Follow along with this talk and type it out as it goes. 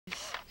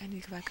I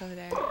need to go back over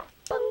there.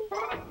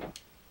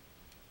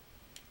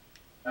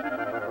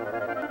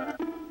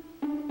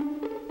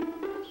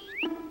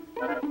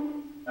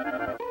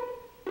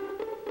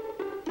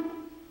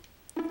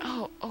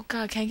 Oh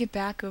god, can I get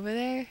back over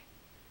there?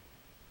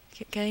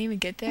 Can I even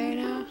get there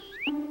now?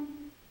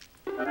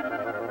 No,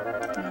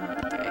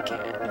 I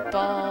can't.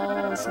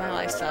 Balls, my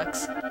life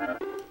sucks.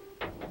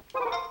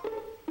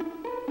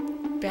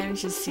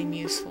 Bandages seem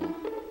useful.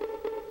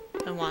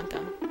 I want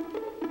them.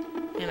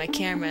 And my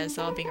camera is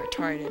all being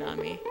retarded on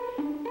me.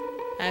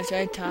 After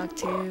I talk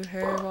to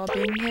her while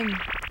being him.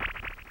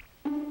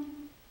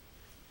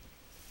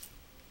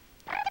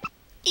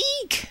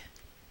 Eek!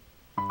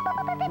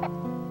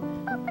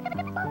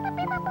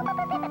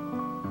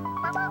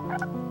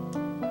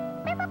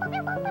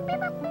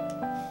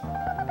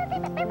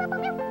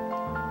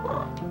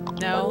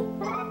 No.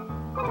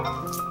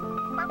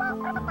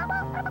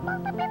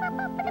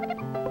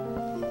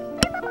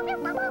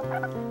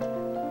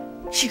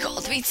 She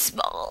called me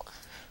small.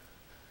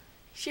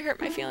 She hurt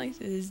my feelings.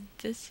 Is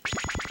this?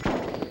 Oh,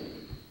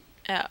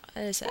 that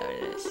is how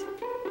it is.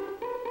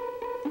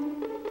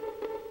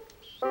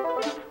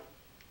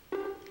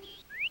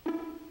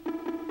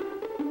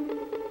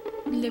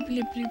 Blip,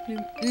 blip, blip,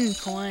 blip.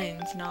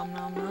 Coins. Nom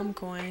nom nom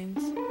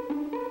coins.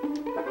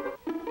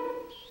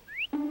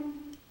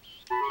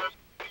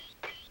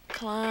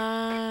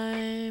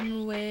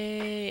 Climb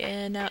away,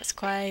 and now it's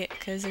quiet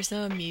because there's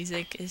no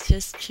music. It's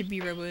just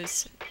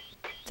Chibi-Robo's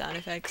sound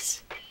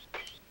effects.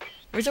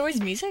 Was there always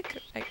music?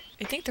 I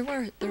think there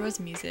was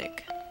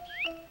music.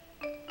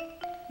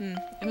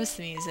 It was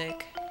the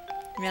music.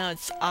 Now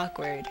it's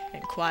awkward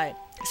and quiet.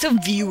 So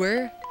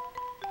viewer,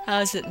 how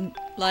is it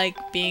like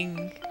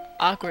being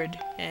awkward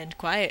and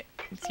quiet?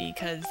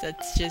 Because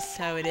that's just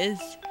how it is.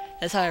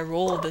 That's how I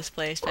roll this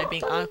place, by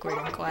being awkward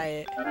and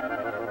quiet.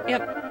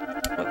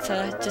 Yep, that's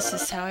just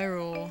is how I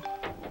roll.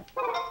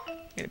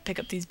 I'm gonna pick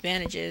up these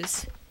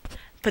bandages,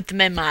 put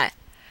them in my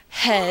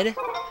head,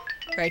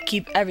 where I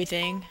keep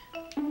everything.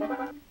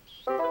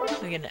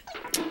 I'm gonna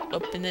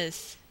open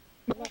this.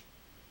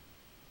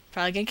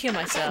 Probably gonna kill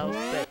myself,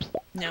 but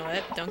you know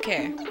what? Don't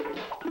care.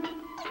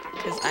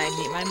 Because I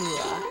need my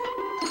moolah.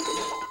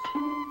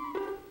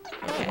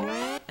 Okay,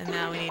 and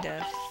now we need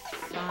to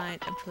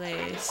find a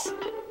place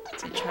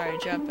to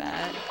charge up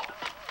at.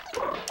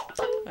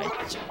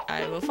 Which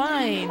I will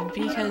find,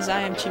 because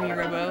I am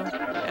Chibi-Robo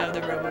of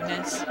the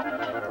Robo-ness.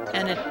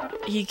 And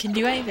he can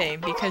do anything,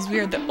 because we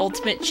are the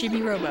ultimate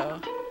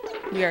Chibi-Robo.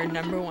 We are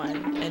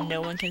 #1, and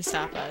no one can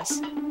stop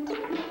us.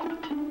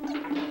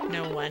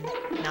 No one.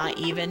 Not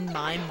even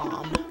my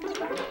mom.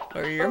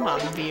 Or your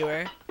mom,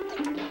 viewer.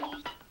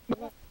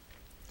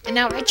 And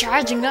now we're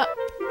charging up!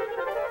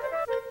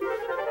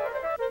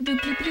 Bloop,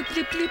 bloop, bloop,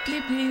 bloop, bloop,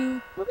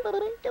 bloop,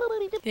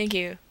 bloop. Thank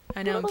you.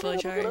 I know I'm fully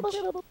charged.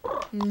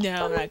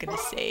 No, I'm not gonna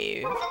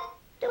save.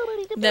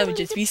 That would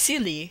just be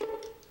silly.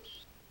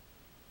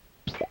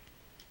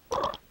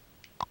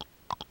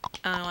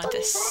 I want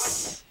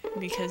this.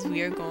 Because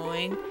we are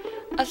going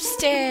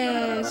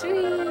upstairs.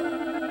 Whee!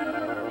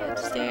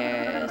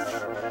 Upstairs.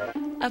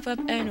 Up, up,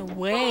 and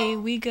away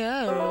we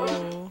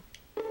go.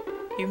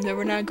 Even though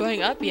we're not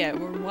going up yet,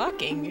 we're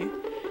walking.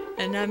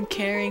 And I'm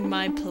carrying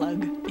my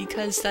plug.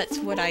 Because that's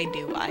what I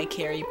do. I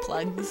carry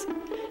plugs.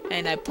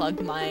 And I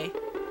plug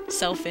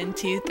myself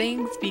into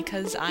things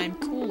because I'm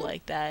cool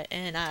like that.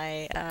 And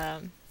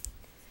I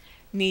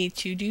need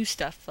to do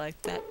stuff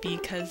like that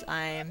because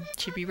I'm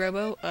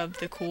Chibi-Robo of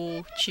the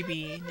cool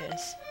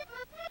Chibi-ness.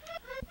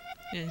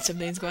 And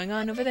something's going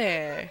on over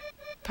there.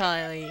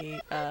 Probably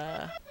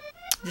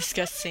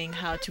discussing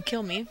how to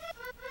kill me.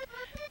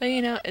 But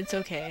you know, it's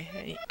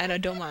okay. I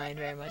don't mind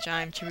very much.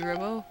 I'm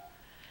Chibi-Robo.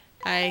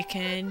 I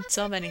can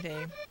solve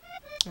anything.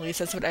 At least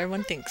that's what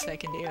everyone thinks I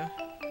can do.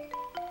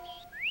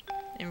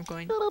 And we're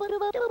going...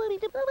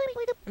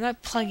 I'm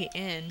not plugging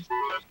in.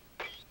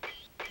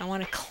 I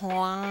want to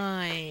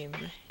climb.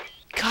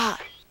 God,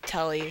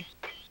 Telly.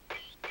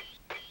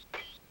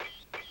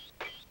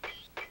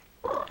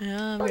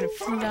 I'm gonna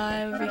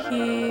fly over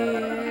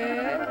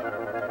here.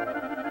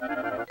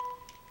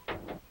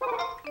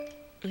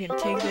 We're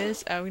gonna take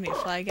this. Oh, we need to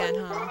fly again,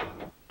 huh?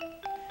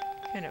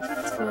 Gonna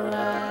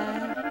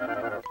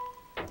fly.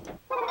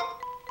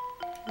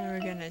 And we're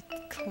gonna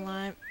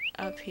climb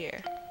up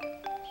here.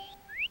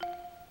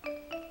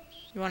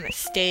 You want to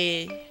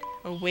stay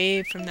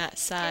away from that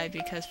side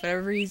because for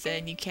whatever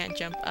reason you can't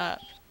jump up.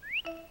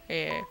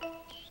 Here.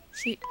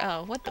 See?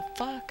 Oh, what the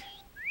fuck?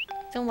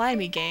 Don't lie to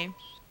me, game.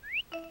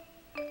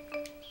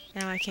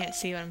 Now I can't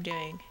see what I'm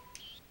doing.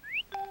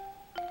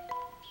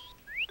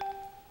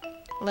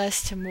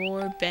 Less to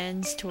more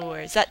bends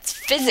towards. That's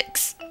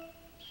physics!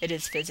 It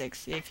is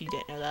physics, if you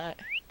didn't know that.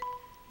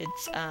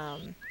 It's, You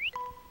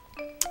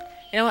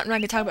know what? I'm not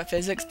gonna talk about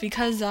physics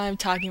because I'm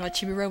talking about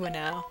Chibi-Robo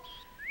now.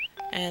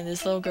 And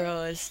this little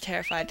girl is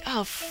terrified.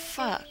 Oh,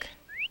 fuck.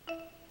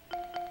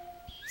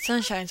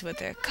 Sunshine's with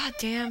her. God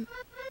damn.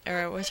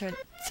 Or what's her...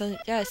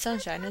 yeah, it's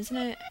Sunshine, isn't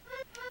it?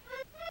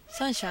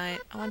 Sunshine.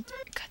 I want...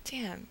 God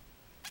damn.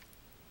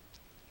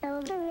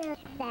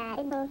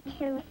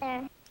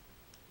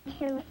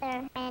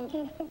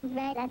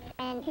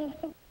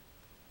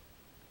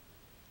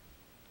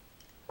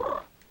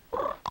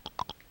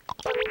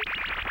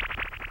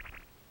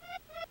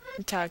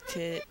 Talk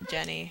to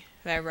Jenny,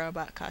 that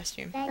robot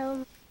costume.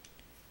 Yeah.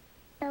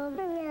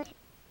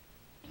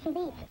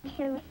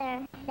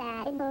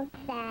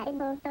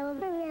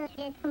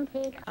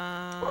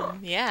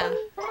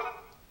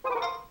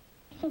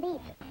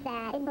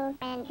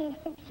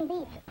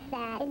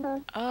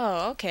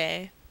 Oh,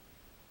 okay.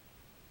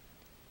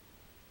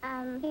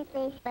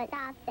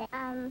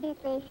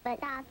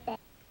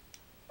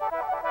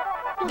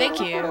 Thank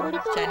you,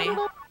 Jenny.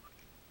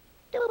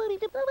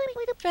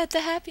 Spread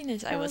the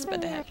happiness. I will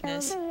spread the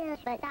happiness.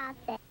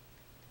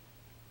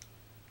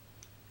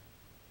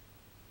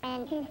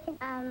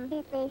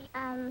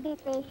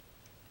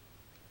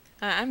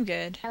 I'm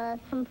good.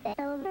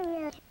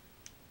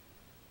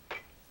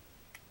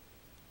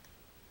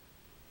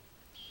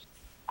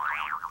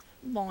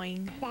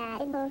 Boing.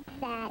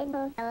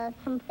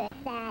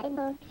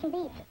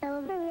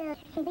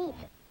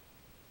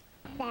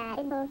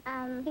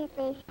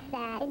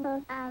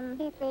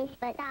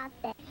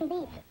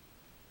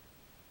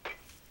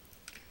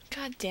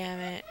 God damn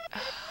it.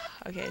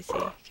 Okay, see.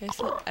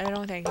 I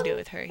don't think I can do it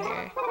with her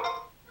here.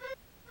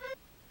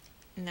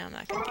 No, I'm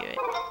not gonna do it.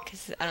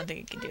 Because I don't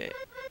think I can do it.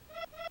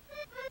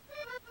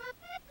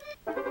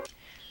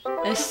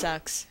 This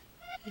sucks.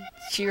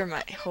 She ruined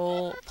my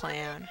whole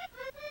plan.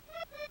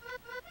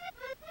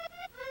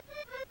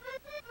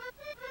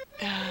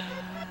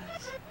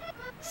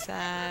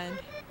 Sad.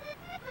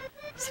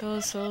 So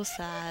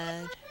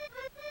sad.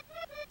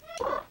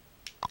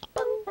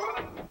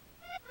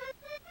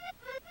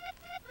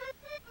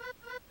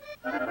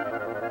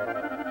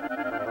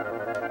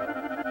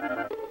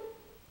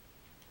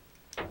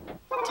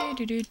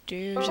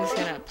 Just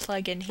gonna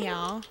plug in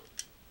here.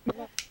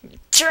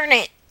 Turn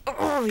it!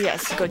 Oh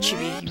yes, go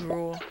Chibi, you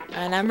rule.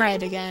 And I'm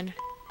right again.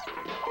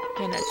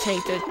 Gonna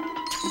take the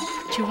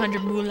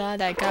 200 moolah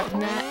that I got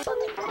from that.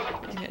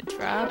 Just gonna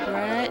drop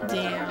right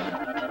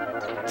down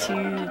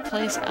to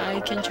place I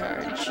can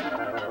charge.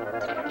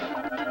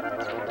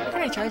 Where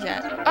can I charge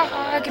at? Oh,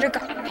 I could have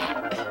gotten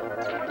that.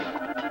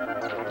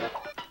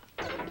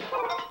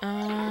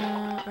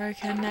 Where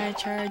can I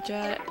charge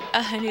at?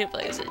 I need a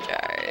place to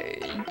charge.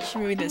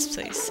 Maybe this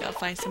place. I'll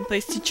find some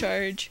place to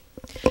charge.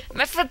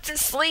 My foot's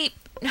asleep.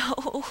 No,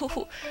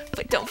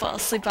 but don't fall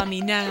asleep on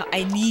me now.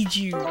 I need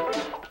you.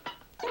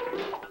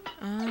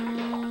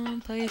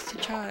 Place to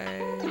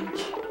charge.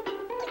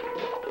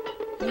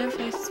 No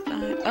place to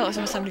find. Oh, it's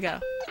almost time to go.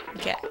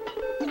 Okay.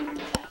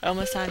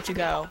 Almost time to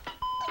go.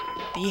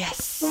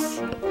 Yes.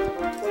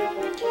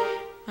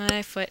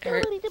 My foot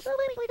hurt.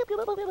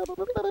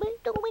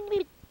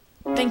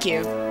 Thank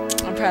you.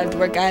 I'm proud of the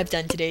work I've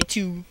done today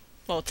too.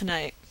 Well,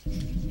 tonight.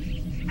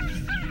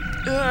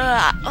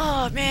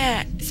 Oh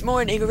man, it's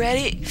morning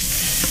already.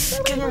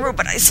 Can remember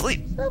but I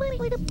sleep.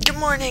 Good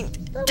morning,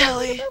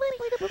 Telly.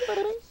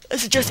 I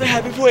suggest my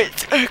happy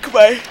points. Come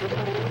on.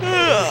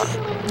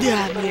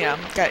 Yeah.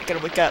 Gotta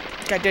wake up.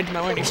 Gotta do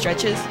my morning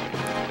stretches.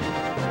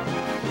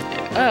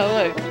 Oh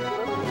look,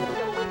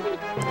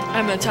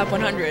 I'm in the top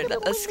 100.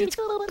 That's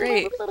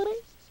great.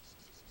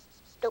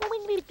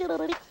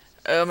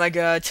 Oh my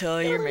God,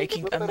 Telly, you're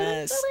making a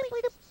mess.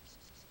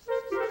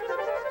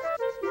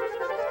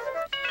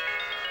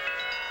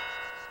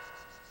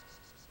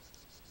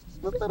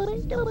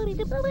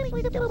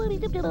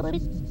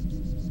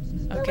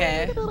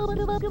 Okay.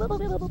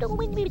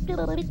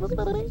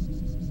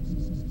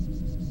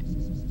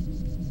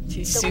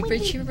 She's super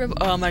Chibi-Robo.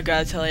 Oh my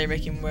God, Telly, you're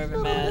making more of a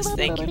mess.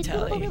 Thank you,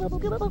 Telly.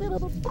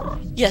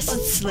 Yes,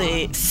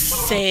 it's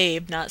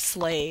save, not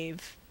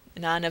slave.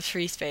 Not enough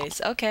free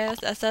space. Okay,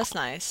 that's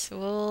nice.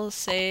 We'll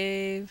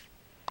save.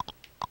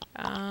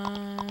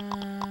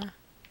 I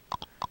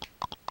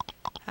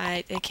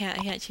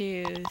can't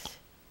choose.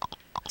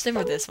 I'll save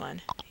with this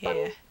one.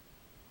 Yeah.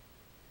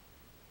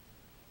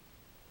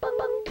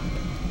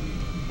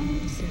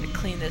 Just gonna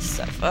clean this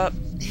stuff up.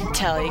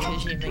 Telly,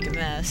 because you make a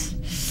mess.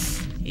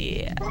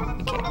 Yeah.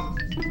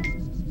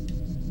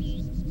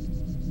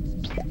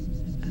 Okay.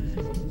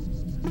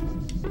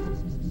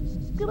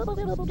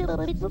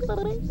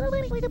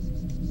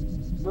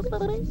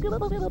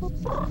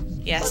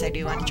 Yes, I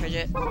do want to charge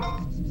it.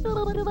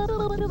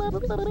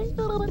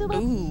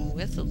 Ooh,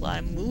 that's a lot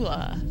of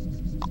moolah.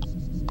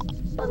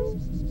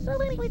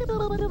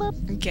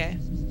 Okay.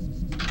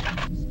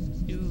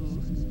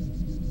 Ooh.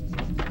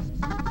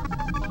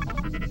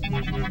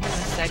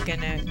 How's that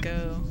gonna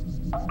go?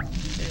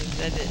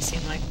 That didn't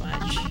seem like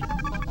much.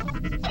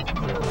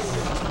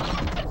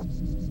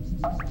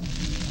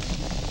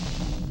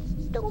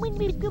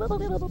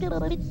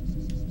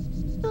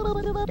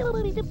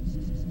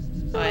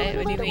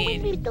 What do you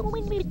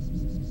mean?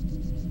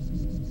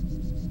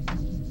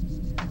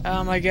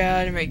 Oh my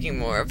God, I'm making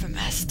more of a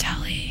mess,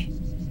 Telly.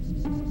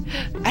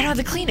 I know how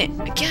to clean it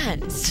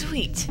again.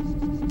 Sweet.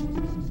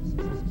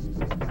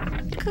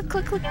 Click,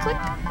 click, click, click.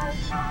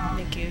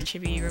 Thank you,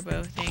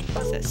 Chibi-Robo thing.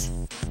 What's this?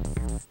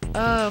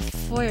 Oh,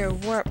 foyer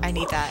warp. I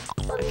need that.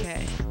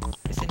 Okay.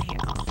 It's in here.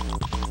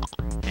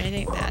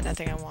 anything? Nah,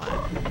 nothing I want.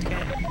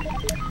 Okay.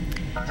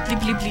 Bleep,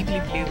 bleep, bleep,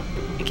 bleep,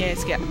 bleep. Okay,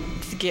 let's go.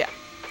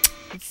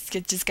 Let's go.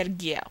 Just gotta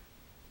go.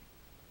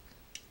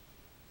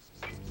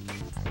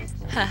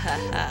 Ha ha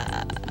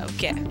ha.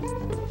 Okay.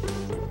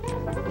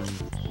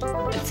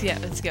 Let's go.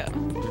 Let's go.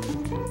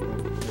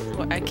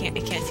 What? I can't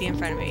see in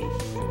front of me.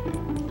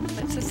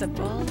 What's this? The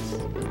balls?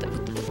 What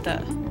the?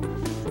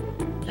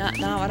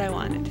 Not what I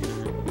wanted.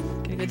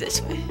 Gonna go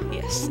this way.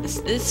 Yes,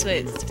 this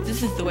way.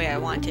 This is the way I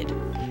wanted.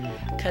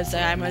 Cause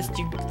I must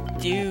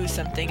do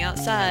something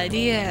outside.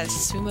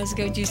 Yes, we must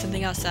go do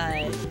something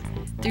outside.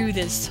 Through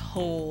this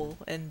hole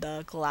in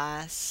the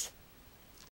glass.